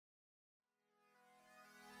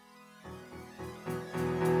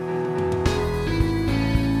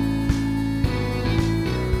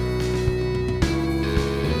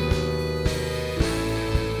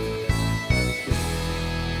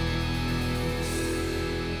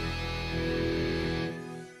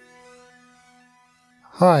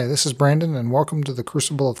Hi, this is Brandon, and welcome to the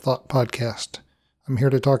Crucible of Thought podcast. I'm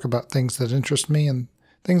here to talk about things that interest me and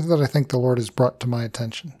things that I think the Lord has brought to my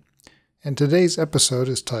attention. And today's episode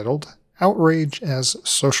is titled, Outrage as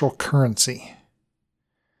Social Currency.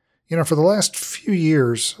 For the last few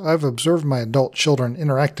years, I've observed my adult children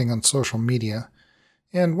interacting on social media,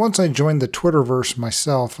 and once I joined the Twitterverse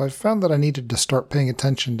myself, I found that I needed to start paying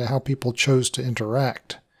attention to how people chose to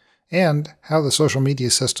interact, and how the social media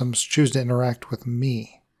systems choose to interact with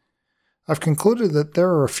me. I've concluded that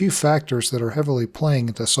there are a few factors that are heavily playing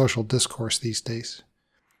into social discourse these days.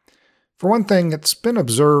 For one thing, it's been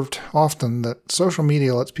observed often that social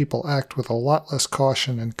media lets people act with a lot less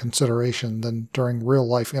caution and consideration than during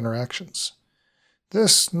real-life interactions.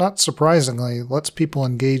 This, not surprisingly, lets people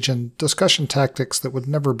engage in discussion tactics that would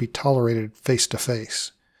never be tolerated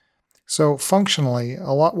face-to-face. So, functionally,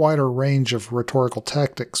 a lot wider range of rhetorical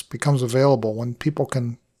tactics becomes available when people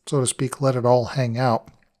can, so to speak, let it all hang out,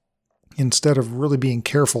 instead of really being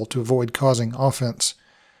careful to avoid causing offense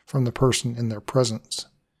from the person in their presence.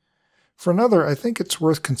 For another, I think it's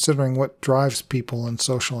worth considering what drives people in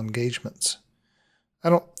social engagements. I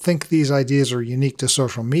don't think these ideas are unique to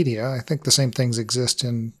social media. I think the same things exist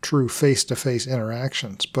in true face-to-face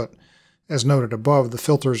interactions, but as noted above, the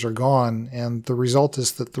filters are gone, and the result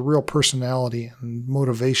is that the real personality and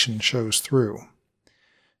motivation shows through.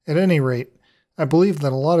 At any rate, I believe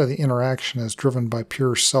that a lot of the interaction is driven by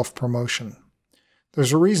pure self-promotion.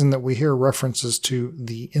 There's a reason that we hear references to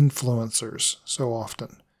the influencers so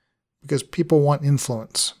often, because people want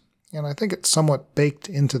influence, and I think it's somewhat baked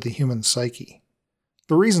into the human psyche.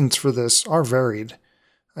 The reasons for this are varied.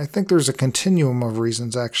 I think there's a continuum of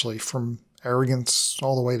reasons, actually, from arrogance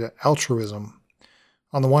all the way to altruism.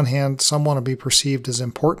 On the one hand, some want to be perceived as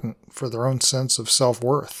important for their own sense of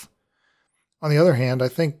self-worth. On the other hand, I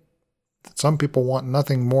think that some people want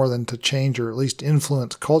nothing more than to change or at least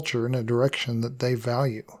influence culture in a direction that they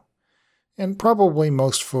value. And probably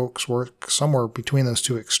most folks work somewhere between those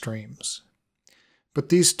two extremes. But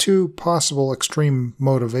these two possible extreme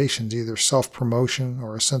motivations, either self-promotion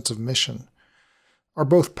or a sense of mission, are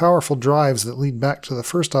both powerful drives that lead back to the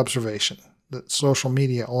first observation, that social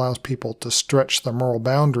media allows people to stretch their moral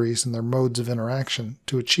boundaries and their modes of interaction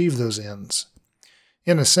to achieve those ends.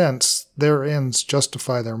 In a sense, their ends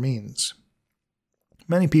justify their means.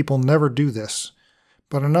 Many people never do this,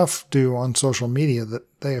 but enough do on social media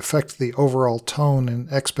that they affect the overall tone and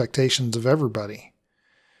expectations of everybody.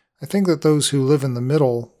 I think that those who live in the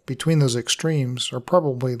middle between those extremes are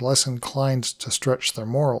probably less inclined to stretch their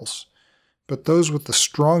morals, but those with the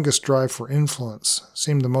strongest drive for influence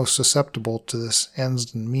seem the most susceptible to this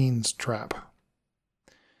ends and means trap.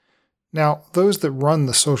 Now, those that run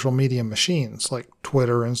the social media machines, like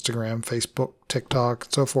Twitter, Instagram, Facebook, TikTok,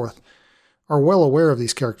 and so forth, are well aware of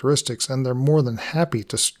these characteristics, and they're more than happy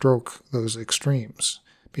to stroke those extremes,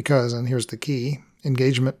 because, and here's the key,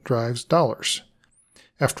 engagement drives dollars.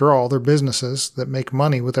 After all, they're businesses that make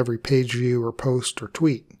money with every page view or post or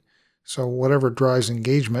tweet, so whatever drives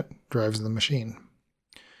engagement drives the machine.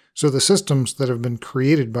 So the systems that have been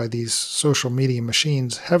created by these social media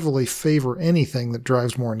machines heavily favor anything that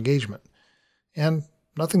drives more engagement. And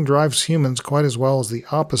nothing drives humans quite as well as the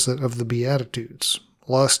opposite of the Beatitudes: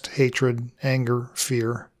 lust, hatred, anger,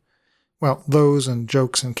 fear. Well, those and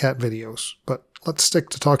jokes and cat videos, but let's stick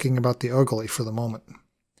to talking about the ugly for the moment.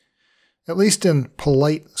 At least in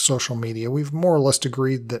polite social media, we've more or less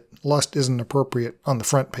agreed that lust isn't appropriate on the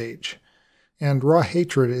front page, and raw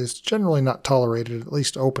hatred is generally not tolerated, at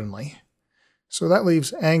least openly. So that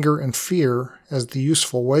leaves anger and fear as the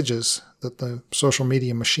useful wedges that the social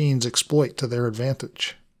media machines exploit to their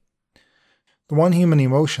advantage. The one human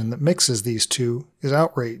emotion that mixes these two is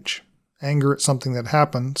outrage. Anger at something that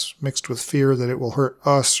happens, mixed with fear that it will hurt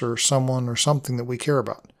us or someone or something that we care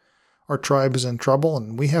about. Our tribe is in trouble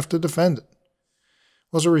and we have to defend it.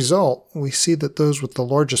 As a result, we see that those with the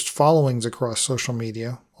largest followings across social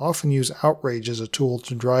media often use outrage as a tool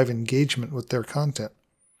to drive engagement with their content.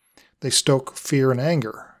 They stoke fear and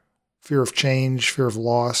anger. Fear of change, fear of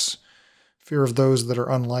loss, fear of those that are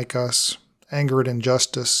unlike us, anger at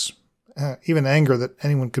injustice, even anger that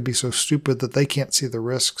anyone could be so stupid that they can't see the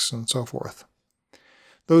risks, and so forth.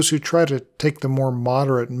 Those who try to take the more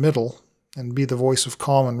moderate middle and be the voice of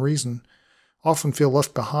calm and reason often feel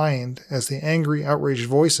left behind, as the angry, outraged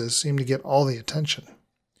voices seem to get all the attention.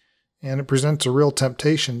 And it presents a real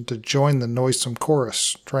temptation to join the noisome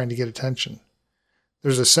chorus trying to get attention.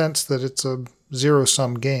 There's a sense that it's a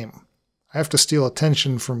zero-sum game. I have to steal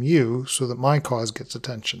attention from you so that my cause gets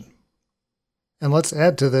attention. And let's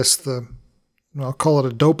add to this the I'll call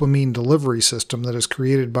it a dopamine delivery system that is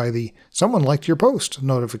created by the "someone liked your post"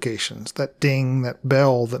 notifications, that ding, that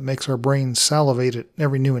bell that makes our brains salivate at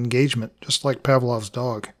every new engagement, just like Pavlov's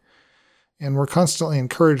dog. And we're constantly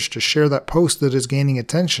encouraged to share that post that is gaining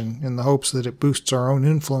attention in the hopes that it boosts our own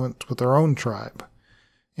influence with our own tribe.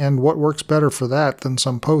 And what works better for that than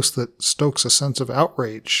some post that stokes a sense of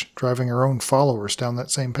outrage, driving our own followers down that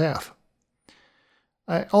same path?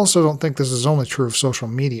 I also don't think this is only true of social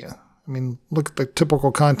media. Look at the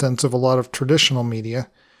typical contents of a lot of traditional media,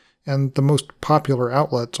 and the most popular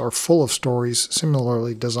outlets are full of stories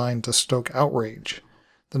similarly designed to stoke outrage.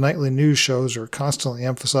 The nightly news shows are constantly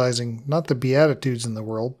emphasizing not the beatitudes in the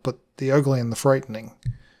world, but the ugly and the frightening.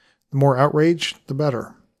 The more outrage, the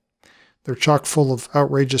better. They're chock full of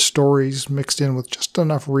outrageous stories mixed in with just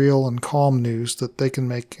enough real and calm news that they can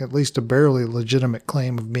make at least a barely legitimate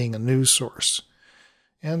claim of being a news source.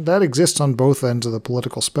 And that exists on both ends of the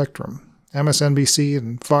political spectrum. MSNBC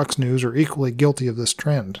and Fox News are equally guilty of this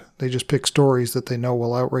trend. They just pick stories that they know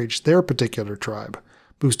will outrage their particular tribe,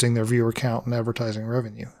 boosting their viewer count and advertising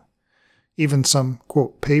revenue. Even some,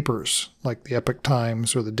 quote, papers, like the Epoch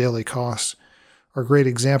Times or the Daily Kos, are great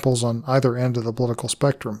examples on either end of the political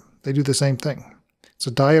spectrum. They do the same thing. It's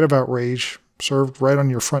a diet of outrage, served right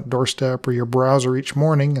on your front doorstep or your browser each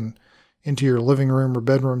morning and into your living room or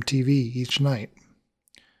bedroom TV each night.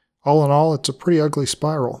 All in all, it's a pretty ugly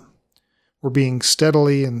spiral. We're being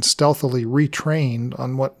steadily and stealthily retrained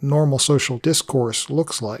on what normal social discourse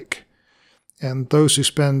looks like. And those who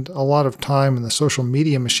spend a lot of time in the social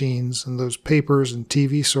media machines and those papers and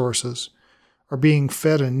TV sources are being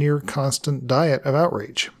fed a near constant diet of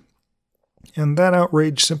outrage. And that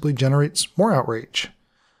outrage simply generates more outrage,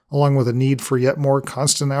 along with a need for yet more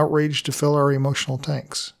constant outrage to fill our emotional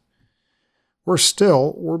tanks.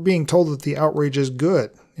 We're being told that the outrage is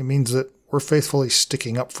good. It means that we're faithfully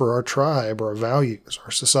sticking up for our tribe, our values,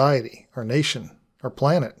 our society, our nation, our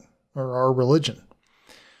planet, or our religion.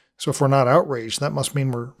 So if we're not outraged, that must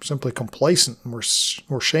mean we're simply complacent and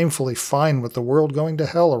we're shamefully fine with the world going to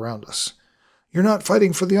hell around us. You're not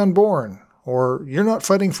fighting for the unborn, or you're not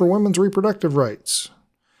fighting for women's reproductive rights.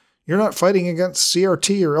 You're not fighting against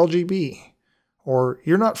CRT or LGB, or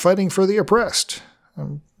you're not fighting for the oppressed.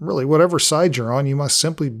 Really, whatever side you're on, you must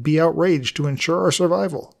simply be outraged to ensure our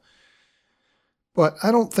survival. But I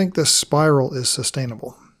don't think this spiral is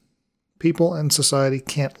sustainable. People and society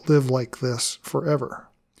can't live like this forever.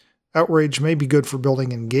 Outrage may be good for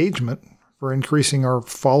building engagement, for increasing our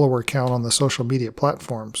follower count on the social media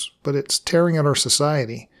platforms, but it's tearing at our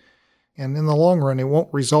society, and in the long run it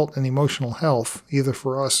won't result in emotional health either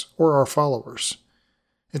for us or our followers.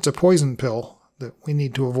 It's a poison pill that we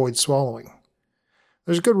need to avoid swallowing.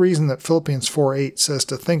 There's good reason that Philippians 4:8 says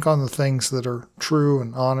to think on the things that are true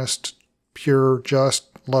and honest, pure, just,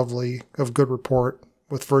 lovely, of good report,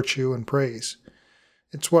 with virtue and praise.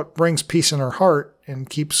 It's what brings peace in our heart and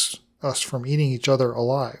keeps us from eating each other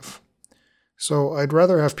alive. So I'd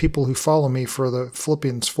rather have people who follow me for the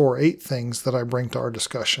Philippians 4:8 things that I bring to our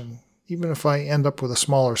discussion, even if I end up with a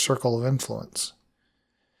smaller circle of influence.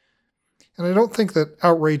 And I don't think that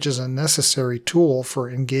outrage is a necessary tool for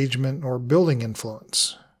engagement or building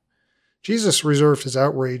influence. Jesus reserved his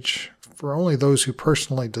outrage for only those who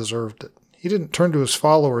personally deserved it. He didn't turn to his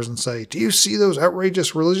followers and say, "Do you see those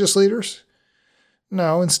outrageous religious leaders?"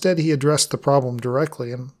 No, instead he addressed the problem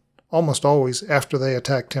directly, and almost always after they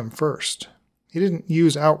attacked him first. He didn't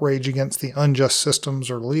use outrage against the unjust systems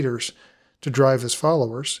or leaders to drive his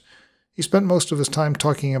followers. He spent most of his time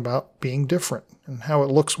talking about being different and how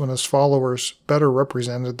it looks when his followers better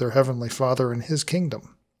represented their Heavenly Father and his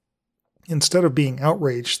kingdom. Instead of being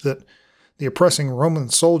outraged that the oppressing Roman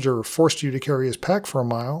soldier forced you to carry his pack for a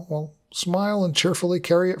mile, well, smile and cheerfully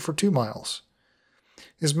carry it for 2 miles.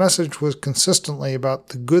 His message was consistently about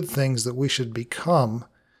the good things that we should become,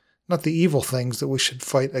 not the evil things that we should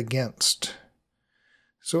fight against.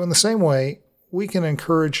 So in the same way, we can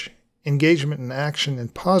encourage engagement and action in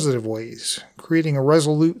positive ways, creating a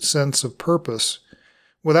resolute sense of purpose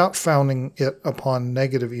without founding it upon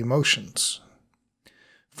negative emotions.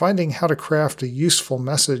 Finding how to craft a useful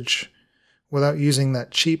message without using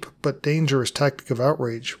that cheap but dangerous tactic of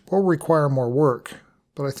outrage will require more work,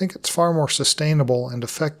 but I think it's far more sustainable and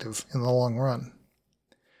effective in the long run.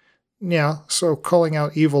 Yeah, so calling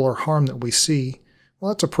out evil or harm that we see,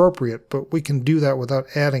 well, that's appropriate, but we can do that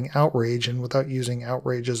without adding outrage and without using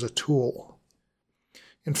outrage as a tool.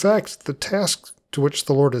 In fact, the task to which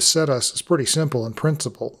the Lord has set us is pretty simple in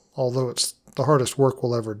principle, although it's the hardest work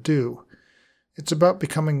we'll ever do. It's about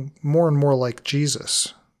becoming more and more like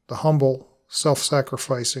Jesus, the humble,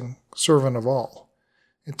 self-sacrificing servant of all.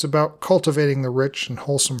 It's about cultivating the rich and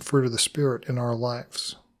wholesome fruit of the Spirit in our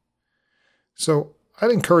lives. So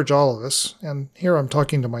I'd encourage all of us, and here I'm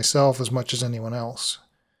talking to myself as much as anyone else,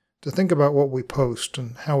 to think about what we post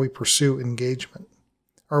and how we pursue engagement.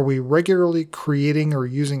 Are we regularly creating or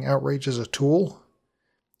using outrage as a tool?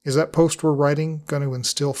 Is that post we're writing going to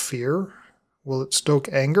instill fear? Will it stoke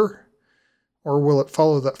anger? Or will it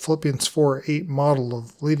follow that Philippians 4:8 model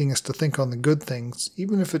of leading us to think on the good things,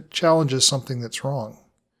 even if it challenges something that's wrong?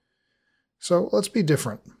 So let's be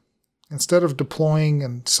different. Instead of deploying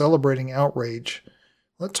and celebrating outrage,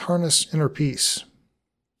 let's harness inner peace.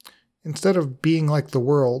 Instead of being like the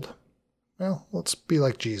world, well, let's be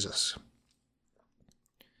like Jesus.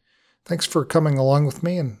 Thanks for coming along with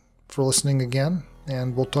me and for listening again,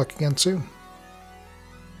 and we'll talk again soon.